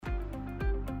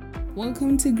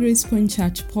Welcome to Grace Point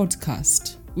Church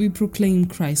podcast. We proclaim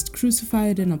Christ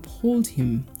crucified and uphold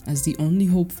him as the only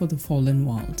hope for the fallen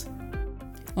world.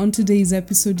 On today's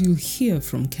episode, you'll hear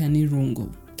from Kenny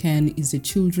Rongo. Ken is a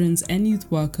children's and youth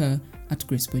worker at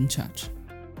Grace Point Church.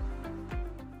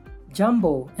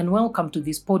 Jumbo and welcome to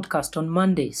this podcast on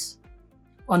Mondays.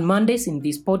 On Mondays in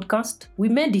this podcast, we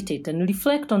meditate and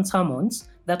reflect on sermons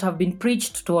that have been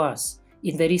preached to us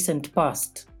in the recent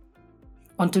past.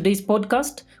 On today's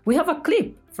podcast, we have a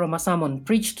clip from a sermon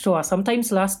preached to us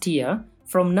sometimes last year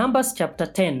from Numbers chapter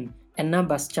 10 and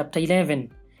Numbers chapter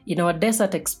 11 in our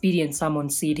Desert Experience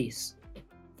sermon series.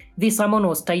 This sermon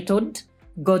was titled,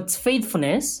 God's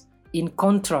Faithfulness in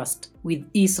Contrast with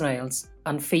Israel's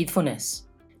Unfaithfulness.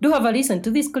 Do have a listen to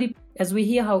this clip as we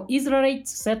hear how Israelites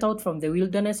set out from the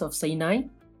wilderness of Sinai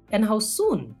and how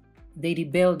soon they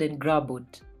rebelled and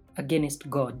grumbled against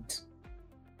God.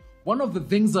 One of the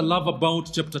things I love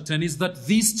about chapter 10 is that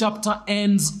this chapter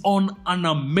ends on an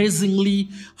amazingly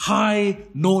high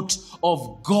note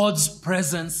of God's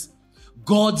presence,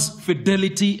 God's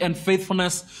fidelity and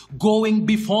faithfulness going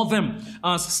before them,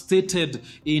 as stated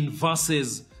in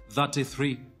verses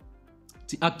 33.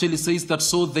 It actually says that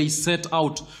so they set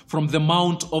out from the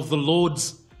mount of the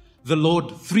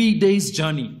Lord, 3 days'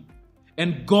 journey.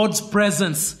 And God's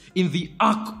presence in the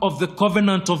ark of the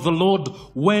covenant of the Lord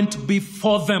went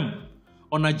before them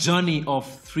on a journey of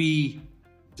 3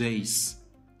 days.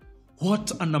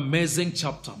 What an amazing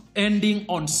chapter, ending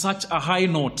on such a high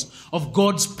note of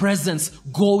God's presence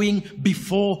going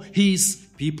before his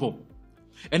people.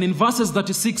 And in verses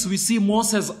 36, we see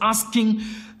Moses asking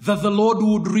that the Lord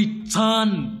would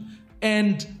return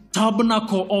and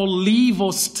tabernacle or live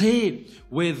or stay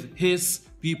with his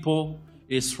people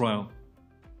Israel.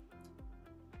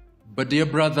 But dear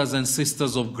brothers and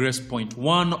sisters of Grace Point,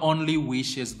 one only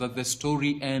wishes that the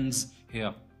story ends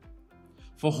here.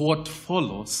 For what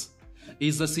follows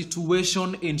is a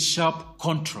situation in sharp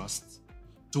contrast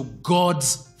to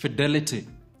God's fidelity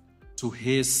to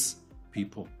his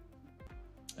people.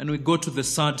 And we go to the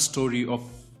sad story of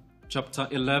chapter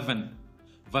 11,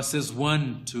 verses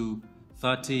 1 to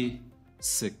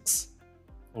 36,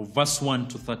 or verse 1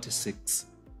 to 36,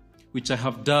 which I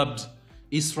have dubbed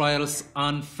Israel's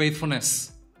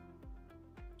unfaithfulness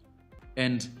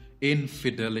and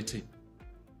infidelity.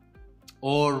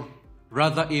 Or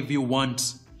rather, if you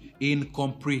want,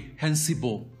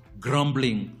 incomprehensible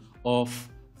grumbling of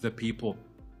the people.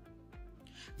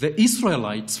 The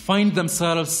Israelites find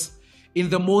themselves in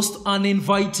the most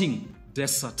uninviting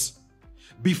desert.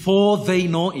 Before they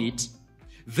know it,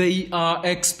 they are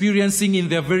experiencing, in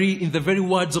the very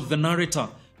words of the narrator,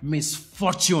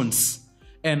 misfortunes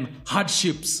and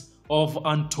hardships of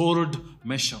untold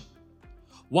measure.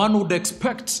 One would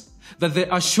expect that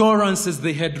the assurances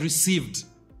they had received,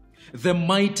 the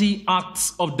mighty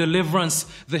acts of deliverance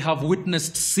they have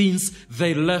witnessed since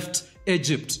they left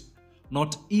Egypt,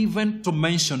 not even to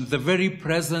mention the very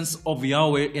presence of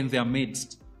Yahweh in their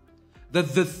midst,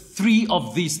 that the three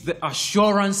of these, the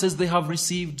assurances they have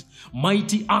received,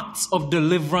 mighty acts of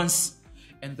deliverance,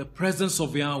 and the presence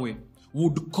of Yahweh,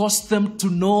 would cause them to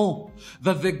know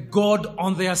that the God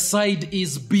on their side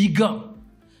is bigger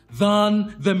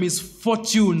than the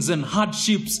misfortunes and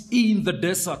hardships in the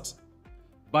desert.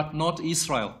 But not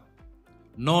Israel.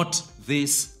 Not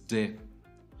this day.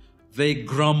 They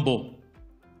grumble.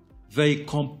 They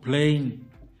complain.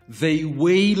 They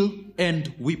wail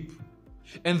and weep.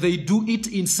 And they do it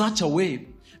in such a way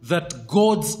that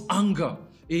God's anger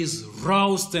is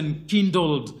roused and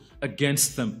kindled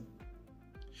against them.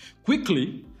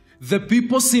 Quickly, the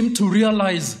people seem to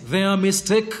realize their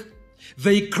mistake.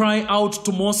 They cry out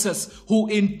to Moses, who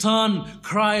in turn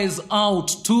cries out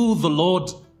to the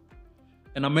Lord.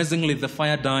 And amazingly, the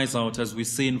fire dies out, as we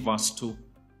see in verse 2.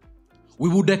 We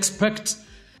would expect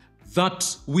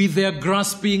that with their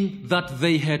grasping that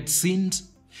they had sinned,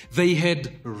 they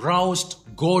had roused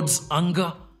God's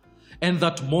anger, and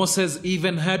that Moses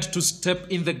even had to step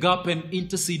in the gap and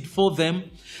intercede for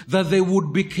them, that they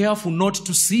would be careful not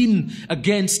to sin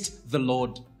against the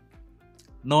Lord.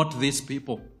 Not these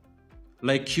people.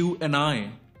 Like you and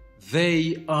I,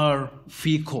 they are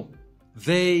fickle.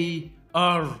 They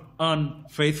are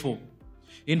unfaithful.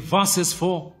 In verses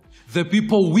 4, the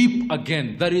people weep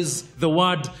again. That is the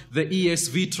word the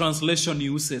ESV translation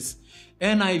uses.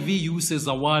 NIV uses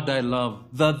a word I love,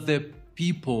 that the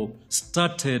people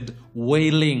started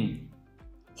wailing.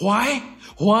 Why?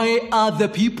 Why are the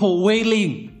people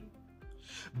wailing?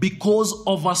 Because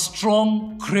of a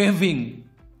strong craving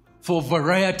for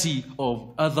variety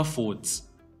of other foods.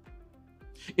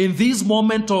 In this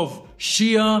moment of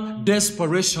sheer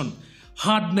desperation,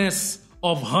 hardness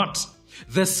of heart,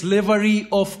 The slavery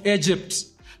of Egypt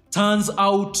turns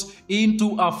out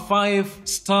into a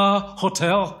 5-star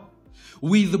hotel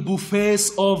with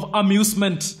buffets of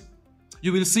amusement.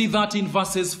 You will see that in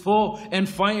verses 4 and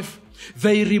 5.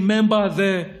 They remember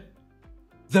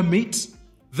the meat,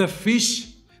 the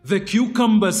fish, the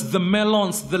cucumbers, the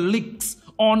melons, the leeks,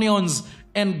 onions,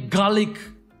 and garlic,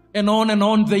 and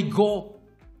on they go.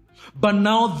 But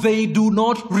now they do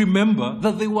not remember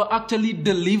that they were actually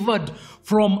delivered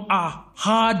from a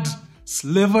hard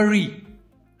slavery.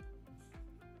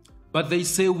 But they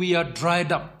say, we are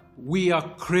dried up. We are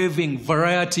craving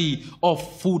variety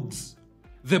of foods.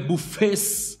 The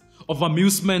buffets of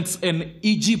amusements in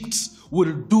Egypt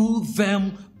will do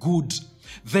them good.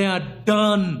 They are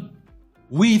done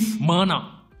with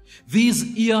manna. This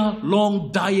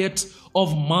year-long diet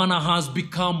of manna has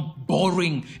become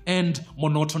boring and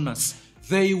monotonous.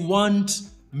 They want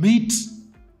meat.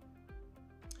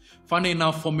 Funny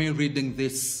enough for me reading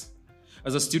this,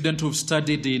 as a student who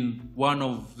studied in one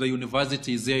of the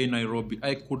universities here in Nairobi,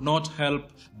 I could not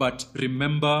help but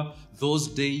remember those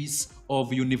days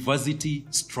of university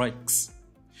strikes.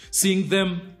 Seeing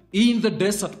them in the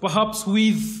desert, perhaps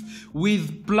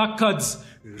with placards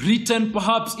written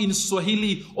perhaps in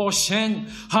Swahili or Sheng,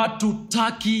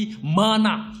 hatutaki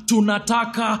mana,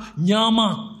 tunataka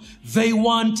nyama. They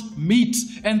want meat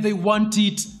and they want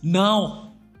it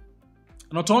now.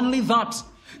 Not only that,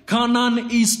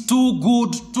 Canaan is too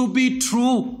good to be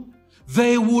true.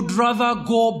 They would rather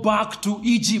go back to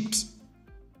Egypt.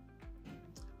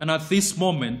 And at this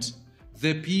moment,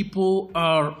 the people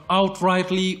are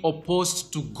outrightly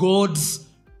opposed to God's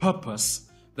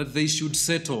purpose that they should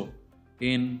settle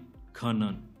in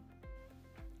Canaan.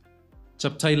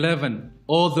 Chapter 11,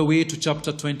 all the way to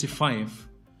chapter 25,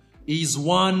 is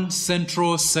one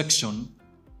central section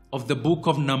of the book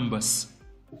of Numbers.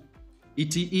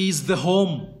 It is the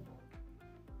home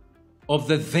of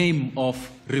the theme of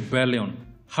rebellion,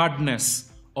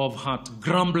 hardness of heart,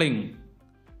 grumbling,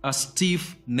 a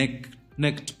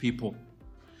stiff-necked people.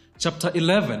 Chapter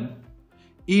 11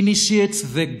 initiates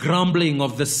the grumbling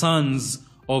of the sons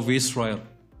of Israel.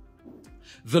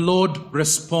 The Lord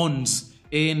responds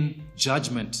in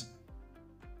judgment.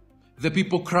 The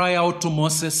people cry out to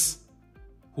Moses,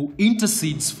 who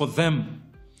intercedes for them,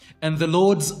 and the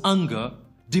Lord's anger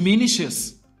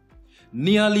diminishes.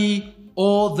 Nearly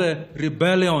all the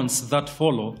rebellions that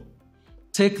follow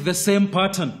take the same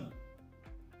pattern.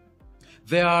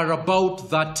 There are about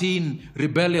 13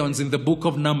 rebellions in the book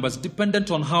of Numbers,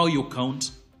 dependent on how you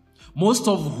count, most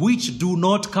of which do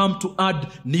not come to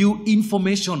add new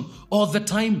information all the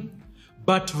time,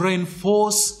 but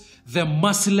reinforce the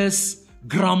merciless,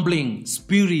 grumbling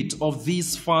spirit of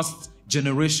this first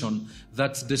generation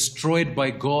that's destroyed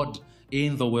by God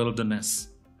in the wilderness.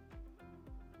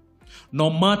 No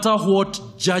matter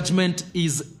what judgment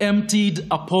is emptied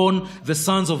upon the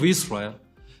sons of Israel,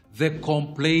 the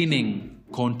complaining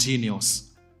continues.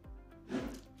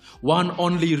 One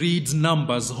only reads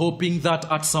Numbers hoping that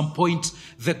at some point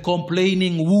the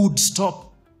complaining would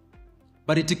stop.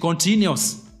 But it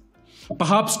continues.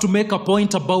 Perhaps to make a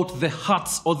point about the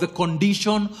hearts or the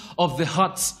condition of the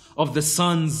hearts of the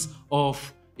sons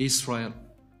of Israel.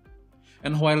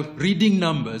 And while reading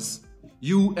Numbers,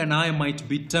 you and I might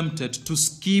be tempted to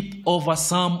skip over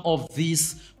some of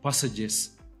these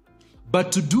passages.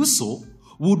 But to do so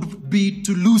would be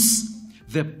to lose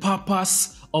the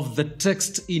purpose of the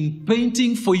text in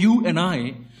painting for you and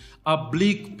I a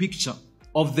bleak picture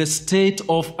of the state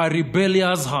of a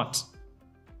rebellious heart,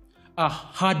 a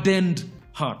hardened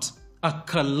heart, a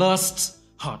calloused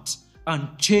heart,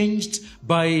 unchanged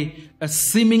by a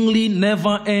seemingly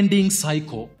never-ending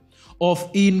cycle of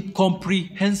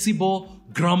incomprehensible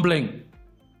grumbling,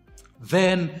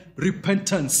 then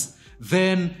repentance,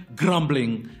 then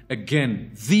grumbling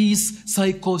again. This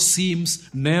cycle seems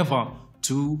never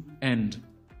to end.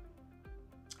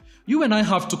 You and I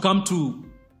have to come to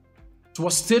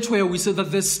a state where we say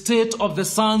that the state of the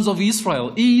sons of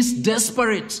Israel is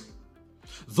desperate.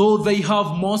 Though they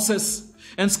have Moses,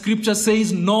 and scripture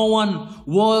says no one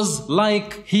was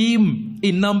like him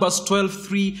in Numbers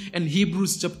 12:3 and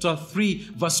Hebrews chapter 3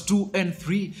 verse 2 and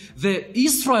 3. The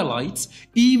Israelites,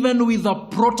 even with a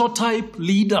prototype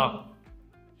leader,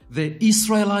 the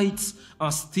Israelites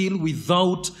are still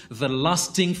without the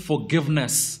lasting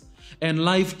forgiveness and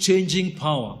life-changing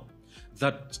power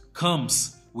that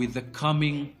comes with the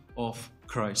coming of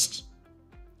Christ.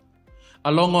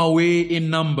 Along our way in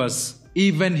Numbers,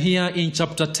 even here in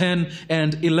chapter 10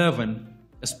 and 11,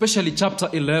 especially chapter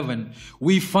 11,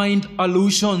 we find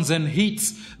allusions and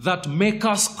hits that make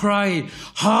us cry,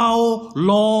 "How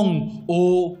long,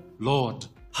 O Lord?"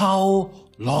 How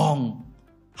long?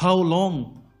 How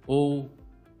long, O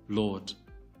Lord?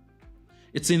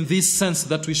 It's in this sense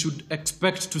that we should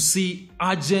expect to see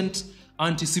urgent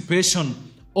anticipation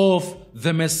of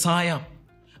the Messiah,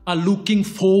 a looking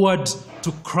forward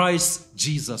to Christ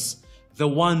Jesus, the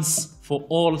once for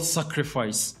all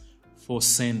sacrifice for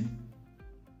sin.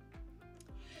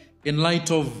 In light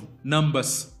of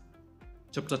Numbers,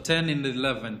 chapter 10 and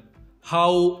 11,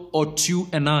 how ought you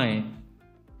and I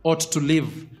ought to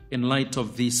live in light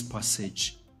of this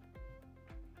passage?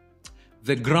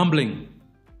 The grumbling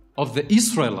of the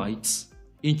Israelites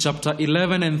in chapter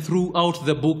 11 and throughout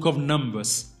the book of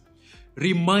Numbers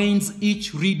reminds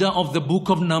each reader of the book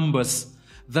of Numbers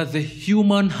that the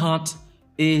human heart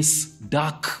is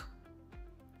dark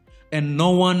and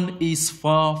no one is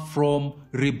far from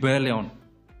rebellion.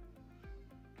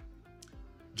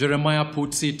 Jeremiah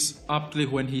puts it aptly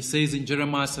when he says in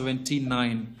Jeremiah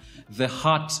 17:9, the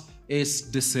heart is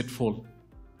deceitful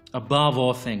above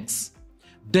all things,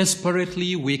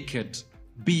 desperately wicked,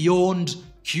 beyond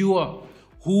cure.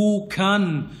 Who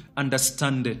can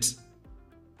understand it?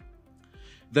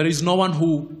 There is no one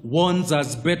who warns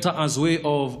us better as way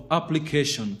of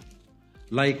application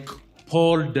like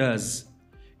Paul does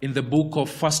in the book of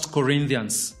 1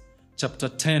 Corinthians chapter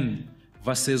 10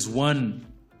 verses 1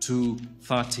 to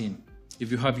 13.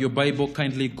 If you have your Bible,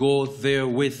 kindly go there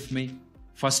with me.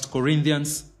 1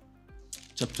 Corinthians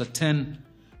chapter 10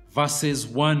 verses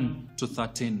 1 to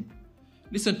 13.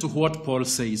 Listen to what Paul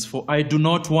says. For I do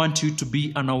not want you to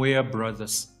be unaware,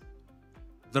 brothers.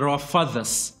 There are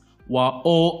fathers who are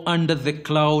all under the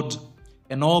cloud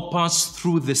and all passed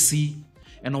through the sea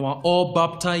and were all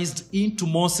baptized into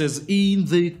Moses in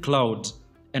the cloud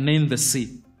and in the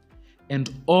sea, and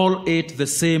all ate the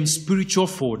same spiritual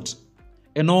food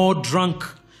and all drank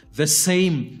the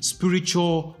same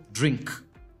spiritual drink.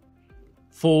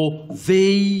 For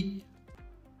they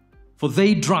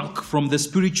drank from the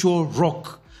spiritual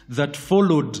rock that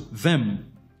followed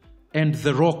them, and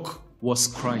the rock was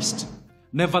Christ.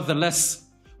 Nevertheless,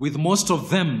 with most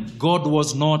of them God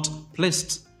was not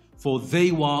pleased, for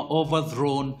they were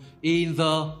overthrown in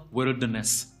the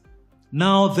wilderness.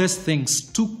 Now these things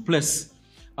took place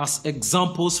as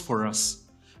examples for us,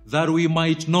 that we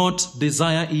might not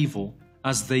desire evil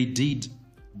as they did.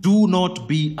 Do not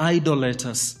be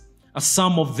idolaters, as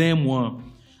some of them were.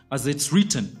 As it's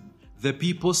written, the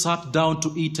people sat down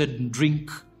to eat and drink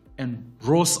and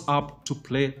rose up to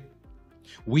play.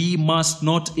 We must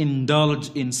not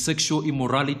indulge in sexual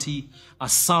immorality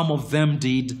as some of them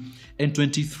did, and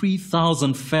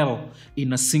 23,000 fell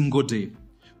in a single day.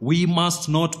 We must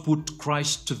not put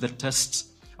Christ to the test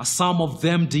as some of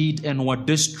them did and were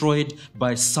destroyed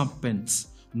by serpents,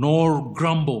 nor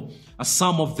grumble as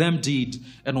some of them did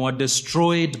and were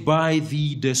destroyed by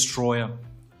the destroyer.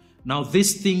 Now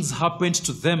these things happened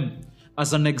to them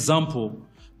as an example,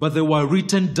 but they were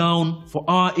written down for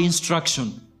our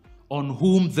instruction, on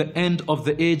whom the end of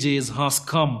the ages has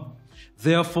come.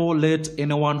 Therefore let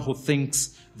anyone who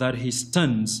thinks that he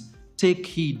stands take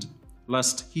heed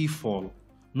lest he fall.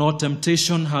 No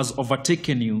temptation has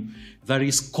overtaken you that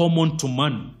is common to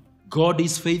man. God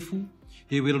is faithful.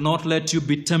 He will not let you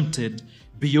be tempted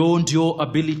beyond your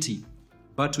ability,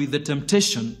 but with the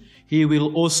temptation he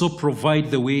will also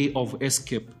provide the way of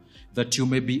escape, that you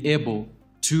may be able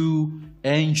to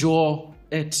endure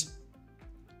it.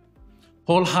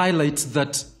 Paul highlights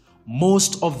that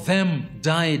most of them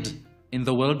died in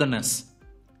the wilderness,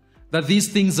 that these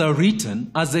things are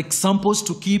written as examples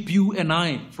to keep you and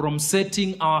I from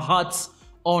setting our hearts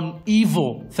on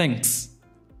evil things,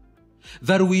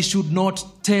 that we should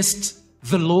not test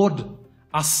the Lord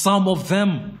as some of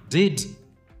them did,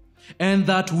 and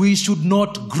that we should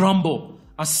not grumble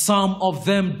as some of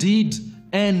them did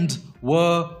and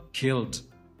were killed.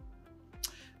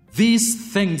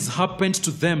 These things happened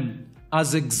to them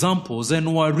as examples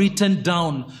and were written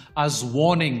down as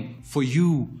warning for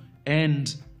you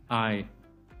and I.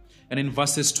 And in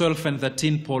verses 12 and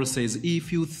 13, Paul says,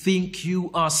 if you think you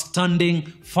are standing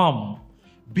firm,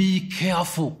 be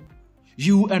careful.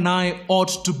 You and I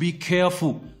ought to be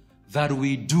careful that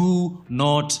we do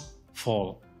not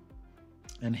fall.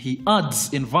 And he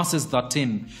adds in verses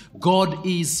 13, God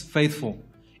is faithful.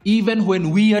 Even when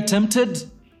we are tempted,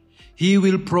 he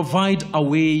will provide a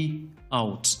way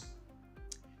out.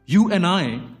 You and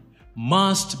I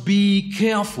must be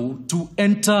careful to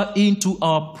enter into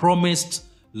our promised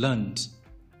land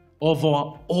of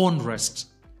our own rest,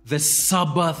 the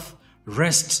Sabbath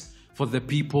rest for the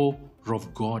people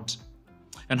of God.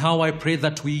 And how I pray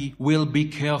that we will be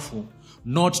careful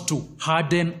not to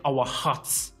harden our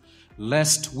hearts,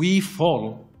 lest we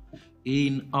fall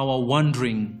in our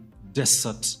wandering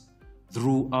desert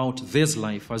throughout this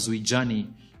life as we journey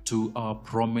to our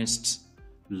promised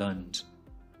land.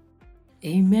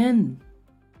 Amen.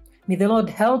 May the Lord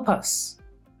help us.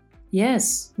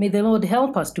 Yes, may the Lord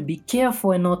help us to be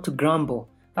careful and not to grumble,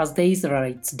 as the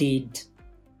Israelites did.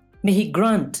 May He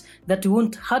grant that we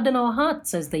won't harden our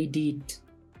hearts as they did.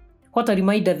 What a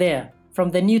reminder there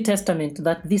from the New Testament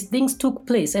that these things took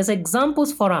place as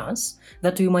examples for us,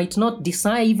 that we might not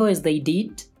desire evil as they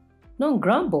did, nor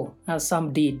grumble as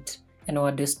some did and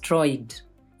were destroyed.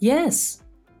 Yes,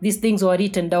 these things were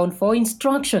written down for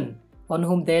instruction, on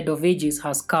whom the end of ages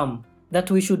has come, that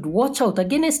we should watch out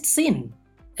against sin,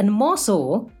 and more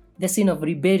so, the sin of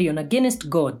rebellion against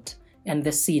God and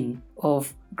the sin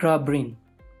of grumbling.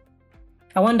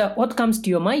 I wonder what comes to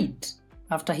your mind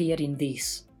after hearing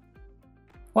this.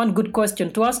 One good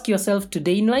question to ask yourself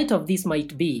today in light of this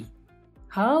might be,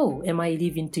 how am I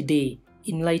living today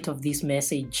in light of this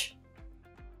message?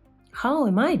 How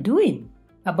am I doing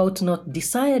about not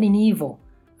desiring evil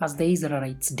as the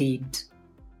Israelites did?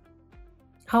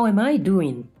 How am I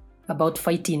doing about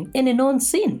fighting any known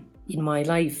sin in my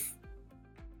life?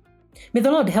 May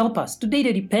the Lord help us today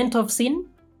to repent of sin,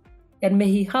 and may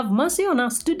He have mercy on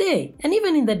us today and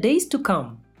even in the days to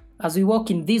come as we walk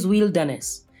in this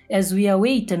wilderness, as we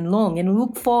await and long and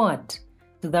look forward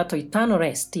to that eternal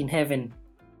rest in heaven,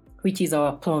 which is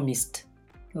our promised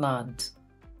land.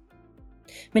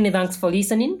 Many thanks for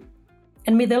listening,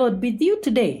 and may the Lord be with you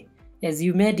today as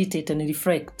you meditate and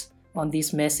reflect on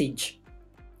this message.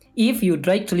 If you'd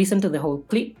like to listen to the whole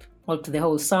clip or to the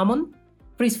whole sermon,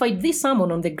 please find this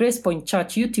sermon on the Grace Point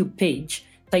Church YouTube page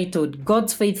titled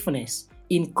God's Faithfulness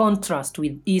in Contrast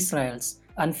with Israel's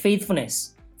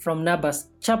Unfaithfulness from Numbers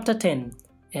chapter 10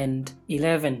 and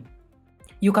 11.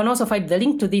 You can also find the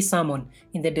link to this sermon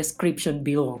in the description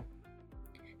below.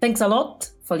 Thanks a lot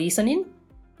for listening.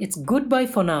 It's goodbye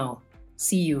for now.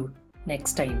 See you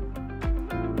next time.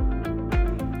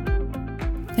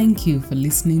 Thank you for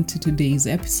listening to today's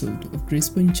episode of Grace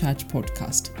Point Church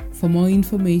Podcast. For more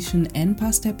information and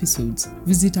past episodes,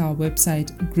 visit our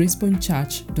website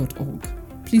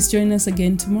gracepointchurch.org. Please join us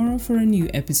again tomorrow for a new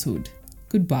episode.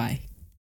 Goodbye.